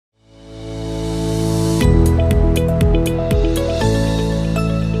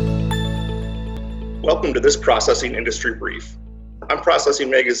Welcome to this Processing Industry Brief. I'm Processing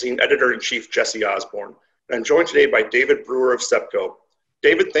Magazine Editor-in-Chief Jesse Osborne, and I'm joined today by David Brewer of SEPCO.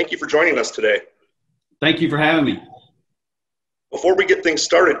 David, thank you for joining us today. Thank you for having me. Before we get things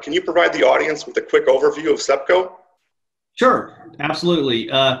started, can you provide the audience with a quick overview of SEPCO? Sure,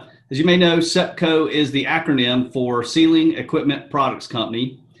 absolutely. As you may know, SEPCO is the acronym for Sealing Equipment Products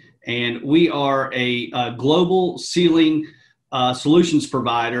Company, and we are a global sealing solutions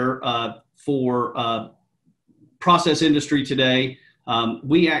provider for process industry today.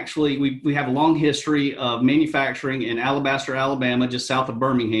 We have a long history of manufacturing in Alabaster, Alabama, just south of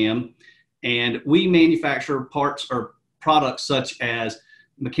Birmingham, and we manufacture parts or products such as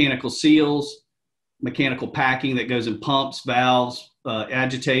mechanical seals, mechanical packing that goes in pumps, valves,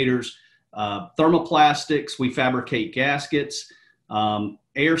 agitators, thermoplastics. We fabricate gaskets,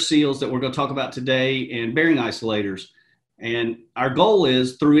 air seals that we're going to talk about today, and bearing isolators. And our goal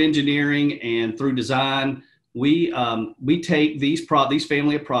is through engineering and through design, we take these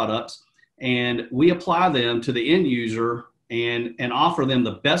family of products and we apply them to the end user and offer them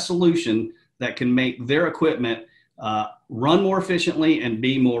the best solution that can make their equipment run more efficiently and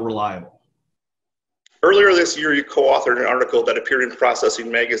be more reliable. Earlier this year, you co-authored an article that appeared in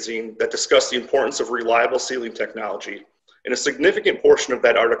Processing Magazine that discussed the importance of reliable sealing technology. And a significant portion of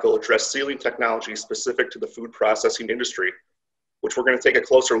that article addressed sealing technology specific to the food processing industry, which we're going to take a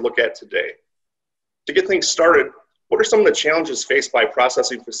closer look at today. To get things started, what are some of the challenges faced by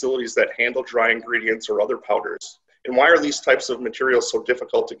processing facilities that handle dry ingredients or other powders? And why are these types of materials so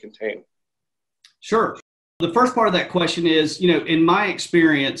difficult to contain? Sure. The first part of that question is, in my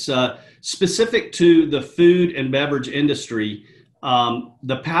experience, specific to the food and beverage industry,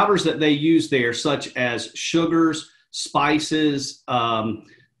 the powders that they use there, such as sugars, spices,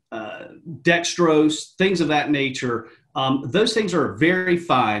 dextrose, things of that nature, those things are very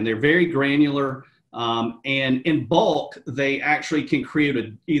fine. They're very granular. And in bulk, they actually can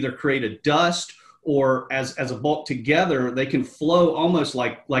either create a dust or as a bulk together, they can flow almost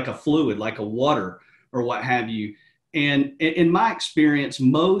like a fluid, like a water or what have you. And in my experience,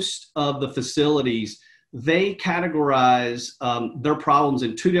 most of the facilities, they categorize their problems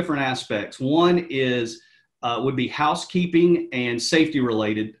in two different aspects. One would be housekeeping and safety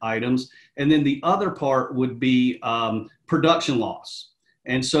related items. And then the other part would be production loss.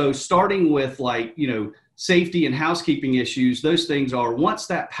 And so starting with safety and housekeeping issues, those things are once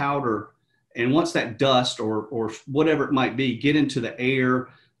that powder and once that dust or whatever it might be get into the air,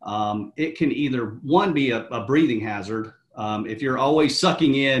 it can either be a breathing hazard. If you're always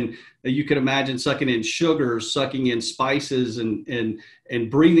sucking in, you can imagine sucking in sugars, sucking in spices and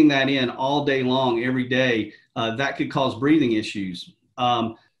breathing that in all day long, every day, that could cause breathing issues.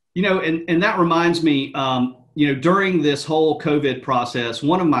 And that reminds me, during this whole COVID process,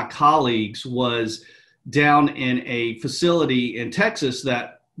 one of my colleagues was down in a facility in Texas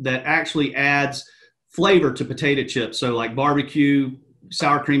that actually adds flavor to potato chips. So like barbecue,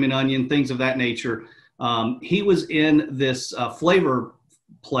 sour cream and onion, things of that nature. He was in this flavor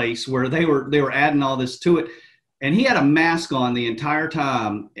place where they were adding all this to it, and he had a mask on the entire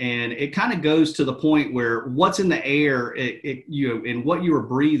time. And it kind of goes to the point where what's in the air, and what you were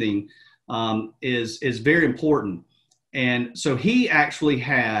breathing is very important. And so he actually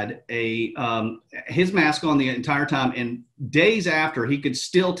had his mask on the entire time, and days after he could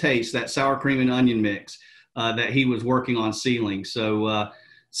still taste that sour cream and onion mix that he was working on sealing. So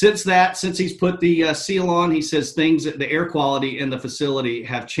since he's put the seal on, he says the air quality in the facility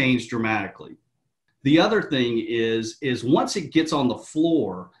have changed dramatically. The other thing is once it gets on the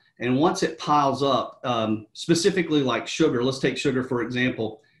floor and once it piles up, specifically like sugar, let's take sugar for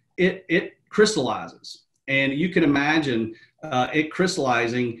example, it crystallizes. And you can imagine it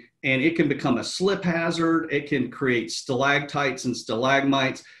crystallizing, and it can become a slip hazard. It can create stalactites and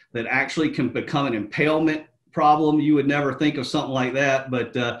stalagmites that actually can become an impalement problem. You would never think of something like that.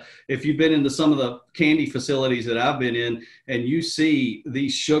 But if you've been into some of the candy facilities that I've been in and you see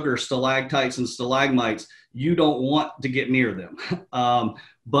these sugar stalactites and stalagmites, you don't want to get near them.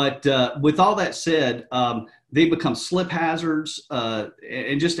 But with all that said, they become slip hazards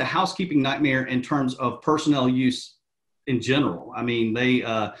and just a housekeeping nightmare in terms of personnel use in general. I mean, they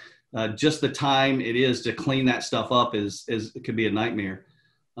just the time it is to clean that stuff up it could be a nightmare.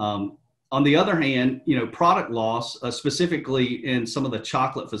 On the other hand, product loss, specifically in some of the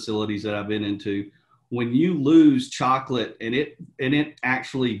chocolate facilities that I've been into, when you lose chocolate and it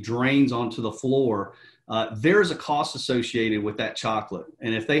actually drains onto the floor, there's a cost associated with that chocolate.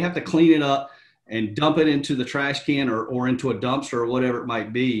 And if they have to clean it up and dump it into the trash can or into a dumpster or whatever it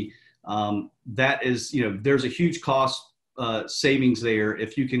might be, that is, there's a huge cost savings there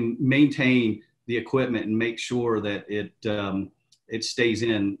if you can maintain the equipment and make sure that it stays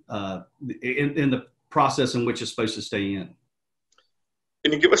in the process in which it's supposed to stay in.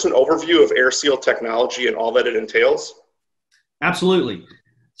 Can you give us an overview of air seal technology and all that it entails? Absolutely.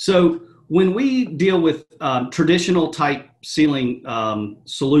 So when we deal with traditional type sealing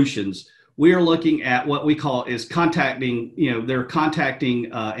solutions, we are looking at what we call is contacting, they're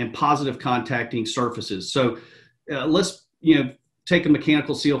contacting and positive contacting surfaces. So let's, take a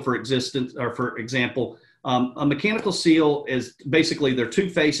mechanical seal for example. A mechanical seal is basically they're two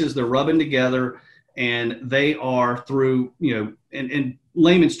faces, they're rubbing together, and they are through, in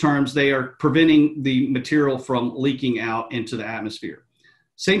layman's terms, they are preventing the material from leaking out into the atmosphere.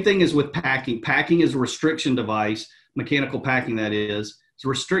 Same thing as with packing. Packing is a restriction device, mechanical packing that is. It's a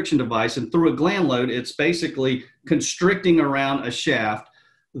restriction device, and through a gland load, it's basically constricting around a shaft.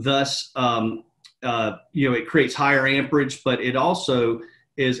 Thus, it creates higher amperage, but it also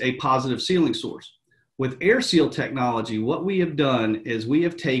is a positive sealing source. With air seal technology, what we have done is we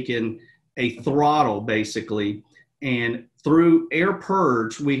have taken a throttle basically, and through air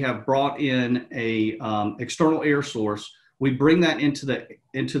purge, we have brought in a external air source. We bring that into the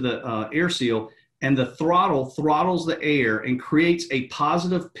air seal, and the throttle throttles the air and creates a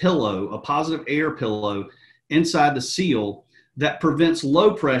positive pillow, a positive air pillow inside the seal that prevents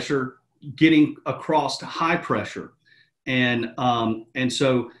low pressure getting across to high pressure. And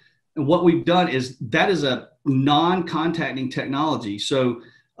so what we've done is that is a non-contacting technology. So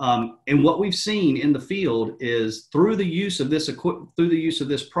and what we've seen in the field is through the use of this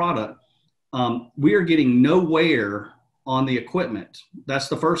product, we are getting no wear on the equipment. That's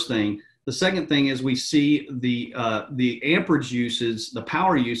the first thing. The second thing is we see the amperage usage, the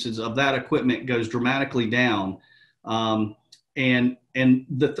power usage of that equipment goes dramatically down,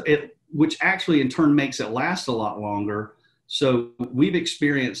 which actually in turn makes it last a lot longer. So we've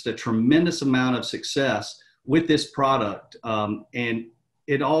experienced a tremendous amount of success with this product, and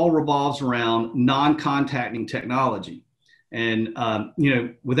it all revolves around non-contacting technology. And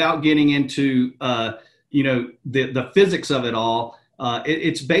without getting into the physics of it all,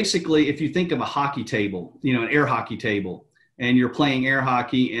 it's basically, if you think of a hockey table, an air hockey table, and you're playing air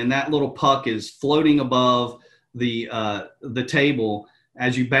hockey, and that little puck is floating above the table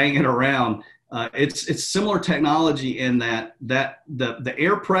as you bang it around. It's similar technology in that the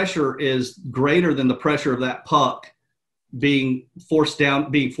air pressure is greater than the pressure of that puck being forced down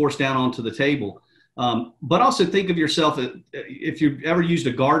onto the table. But also think of yourself, if you've ever used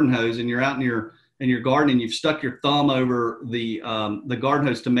a garden hose and you're out in your garden and you've stuck your thumb over the garden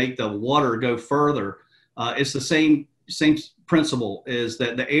hose to make the water go further. It's the same principle, is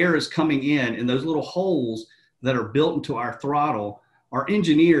that the air is coming in, and those little holes that are built into our throttle are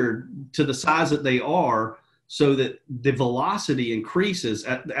engineered to the size that they are, so that the velocity increases.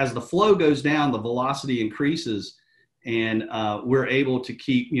 As the flow goes down, the velocity increases, and we're able to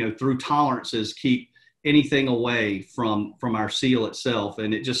keep, through tolerances, keep anything away from our seal itself,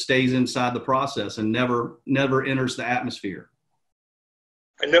 and it just stays inside the process and never enters the atmosphere.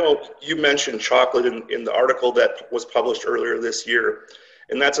 I know you mentioned chocolate in the article that was published earlier this year,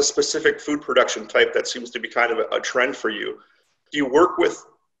 and that's a specific food production type that seems to be kind of a trend for you. Do you work with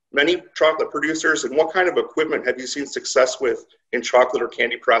many chocolate producers, and what kind of equipment have you seen success with in chocolate or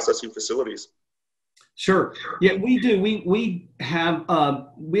candy processing facilities? Sure. Yeah, we do. We have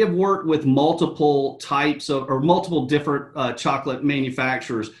worked with multiple types or multiple different chocolate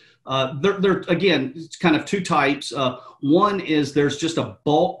manufacturers. There again, it's kind of two types. One is there's just a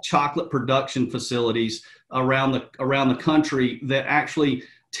bulk chocolate production facilities around the country that actually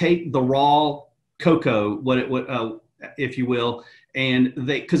take the raw cocoa, if you will, and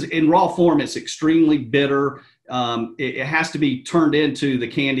because in raw form it's extremely bitter. It has to be turned into the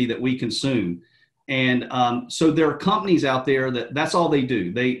candy that we consume. And so there are companies out there that's all they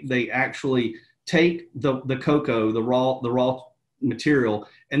do. They actually take the cocoa, the raw material,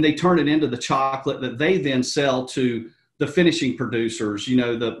 and they turn it into the chocolate that they then sell to the finishing producers.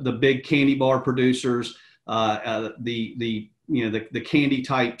 The big candy bar producers, the candy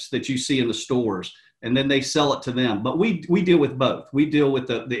types that you see in the stores, and then they sell it to them. But we deal with both. We deal with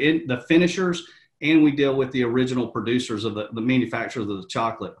the finishers, and we deal with the original producers of the manufacturers of the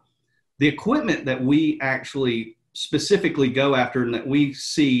chocolate. The equipment that we actually specifically go after and that we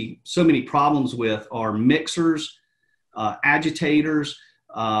see so many problems with are mixers, agitators,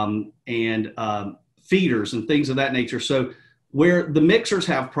 and feeders and things of that nature. So where the mixers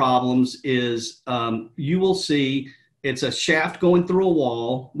have problems is you will see it's a shaft going through a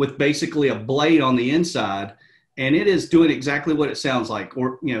wall with basically a blade on the inside, and it is doing exactly what it sounds like,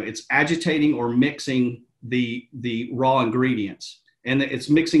 or it's agitating or mixing the raw ingredients. And it's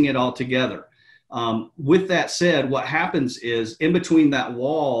mixing it all together. With that said, what happens is in between that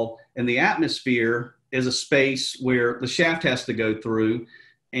wall and the atmosphere is a space where the shaft has to go through,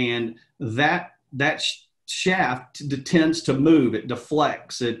 and that shaft tends to move. It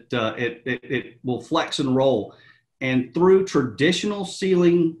deflects. It will flex and roll. And through traditional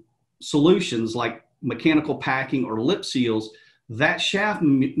sealing solutions like mechanical packing or lip seals, that shaft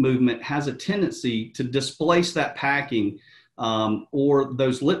movement has a tendency to displace that packing or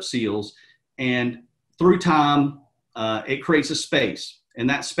those lip seals. And through time, it creates a space. And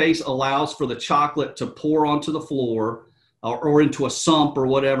that space allows for the chocolate to pour onto the floor or into a sump or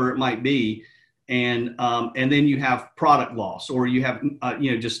whatever it might be. And then you have product loss, or you have,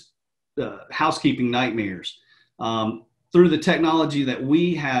 just housekeeping nightmares. Through the technology that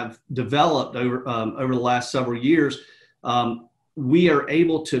we have developed over the last several years, we are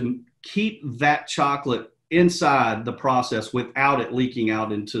able to keep that chocolate inside the process without it leaking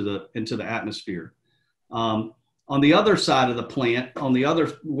out into the atmosphere. On the other side of the plant, on the other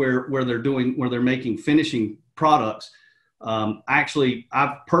where they're making finishing products,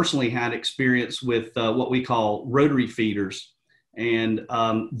 I've personally had experience with what we call rotary feeders, and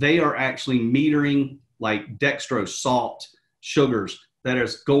they are actually metering like dextrose, salt, sugars that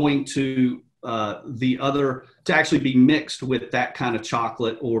is going to to actually be mixed with that kind of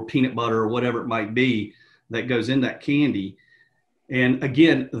chocolate or peanut butter or whatever it might be that goes in that candy. And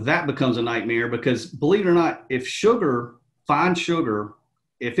again, that becomes a nightmare because, believe it or not, if fine sugar,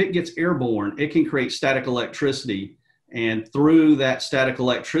 if it gets airborne, it can create static electricity. And through that static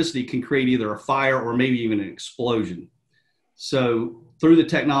electricity can create either a fire or maybe even an explosion. So through the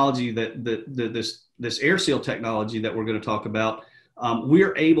technology this air seal technology that we're going to talk about,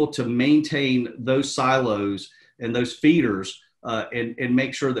 we're able to maintain those silos and those feeders and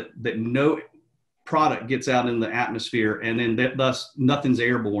make sure that no product gets out in the atmosphere, and then thus nothing's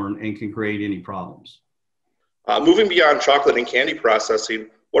airborne and can create any problems. Moving beyond chocolate and candy processing,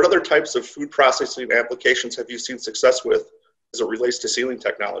 what other types of food processing applications have you seen success with as it relates to sealing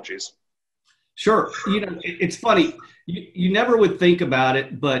technologies? Sure. It's funny. You never would think about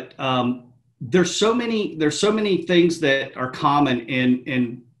it, but there's so many things that are common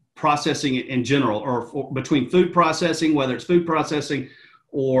in processing in general, or between food processing, whether it's food processing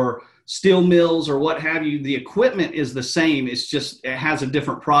or steel mills or what have you. The equipment is the same. It's just it has a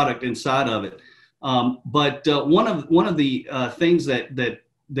different product inside of it. But one of the things that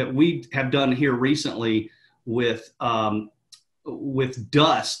we have done here recently with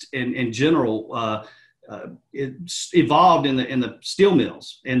dust in general, it's evolved in the steel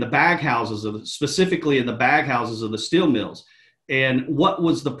mills and the bag houses specifically in the bag houses of the steel mills. And what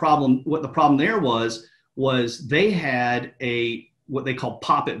was the problem? What the problem there was they had what they call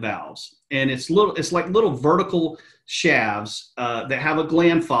poppet valves, and it's like little vertical shafts that have a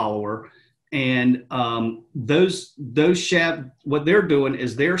gland follower. And those shafts, what they're doing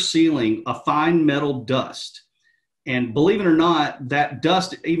is they're sealing a fine metal dust. And believe it or not, that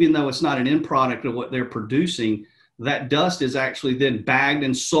dust, even though it's not an end product of what they're producing, that dust is actually then bagged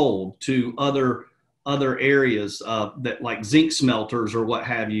and sold to other areas that like zinc smelters or what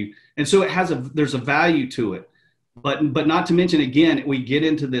have you. And so there's a value to it. But not to mention, again, we get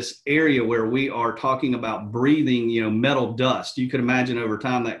into this area where we are talking about breathing, metal dust. You could imagine over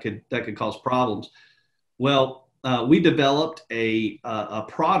time that could cause problems. Well, we developed a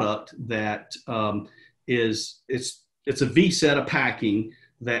product that it's a V set of packing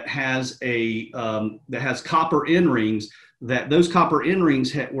that has copper end rings. That those copper end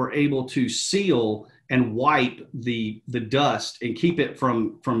rings were able to seal and wipe the dust and keep it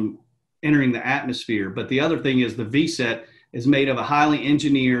from entering the atmosphere. But the other thing is the V set is made of a highly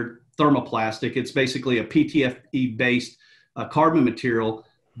engineered thermoplastic. It's basically a PTFE based carbon material,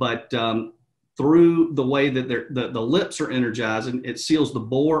 but through the way that the lips are energized, and it seals the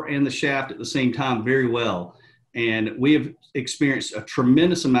bore and the shaft at the same time very well. And we have experienced a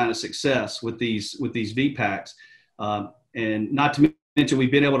tremendous amount of success with these V packs. And not to mention, we've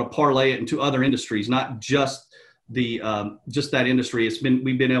been able to parlay it into other industries, not just that industry.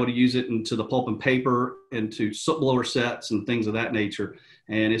 We've been able to use it into the pulp and paper, into soot blower sets and things of that nature,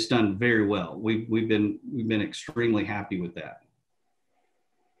 and it's done very well. We've been extremely happy with that.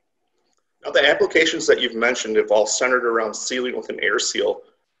 Now, the applications that you've mentioned have all centered around sealing with an air seal.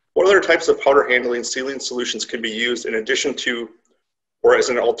 What other types of powder handling sealing solutions can be used in addition to, or as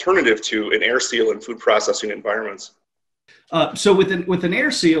an alternative to, an air seal in food processing environments? So with an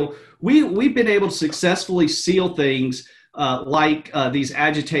air seal, we've been able to successfully seal things like these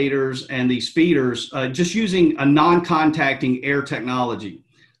agitators and these feeders just using a non-contacting air technology.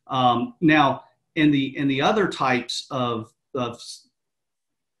 Now, in the other types of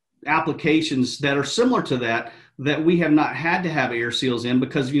applications that are similar to that we have not had to have air seals in,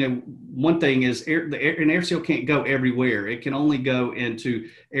 because one thing is an air seal can't go everywhere. It can only go into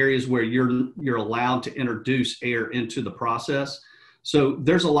areas where you're allowed to introduce air into the process. So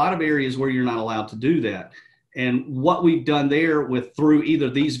there's a lot of areas where you're not allowed to do that. And what we've done there through either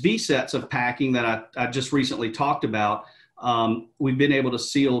these V sets of packing that I just recently talked about, we've been able to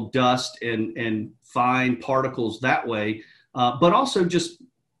seal dust and fine particles that way, but also just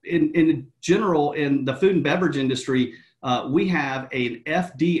in general, in the food and beverage industry, we have an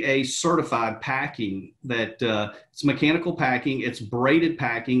FDA certified packing that it's mechanical packing, it's braided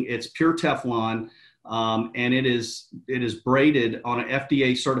packing, it's pure Teflon, and it is braided on an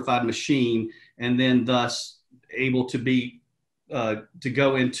FDA certified machine, and then thus able to be to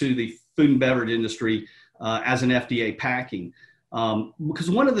go into the food and beverage industry as an FDA packing.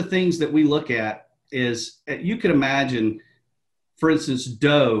 Because one of the things that we look at is, you could imagine, for instance,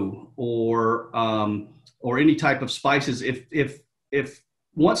 dough or any type of spices, if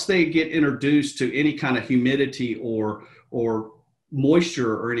once they get introduced to any kind of humidity or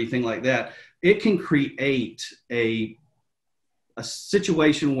moisture or anything like that, it can create a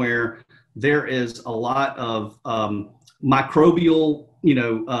situation where there is a lot of microbial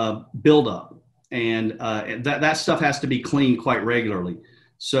buildup, and that stuff has to be cleaned quite regularly.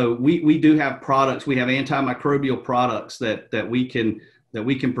 So we do have products. We have antimicrobial products that we can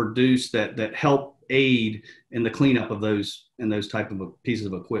produce that help aid in the cleanup of those type of pieces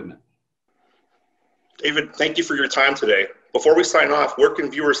of equipment. David, thank you for your time today. Before we sign off, where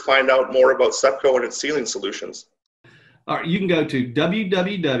can viewers find out more about SEPCO and its sealing solutions? All right, you can go to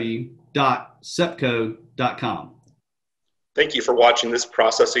www.sepco.com. Thank you for watching this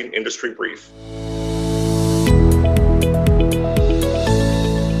Processing Industry Brief.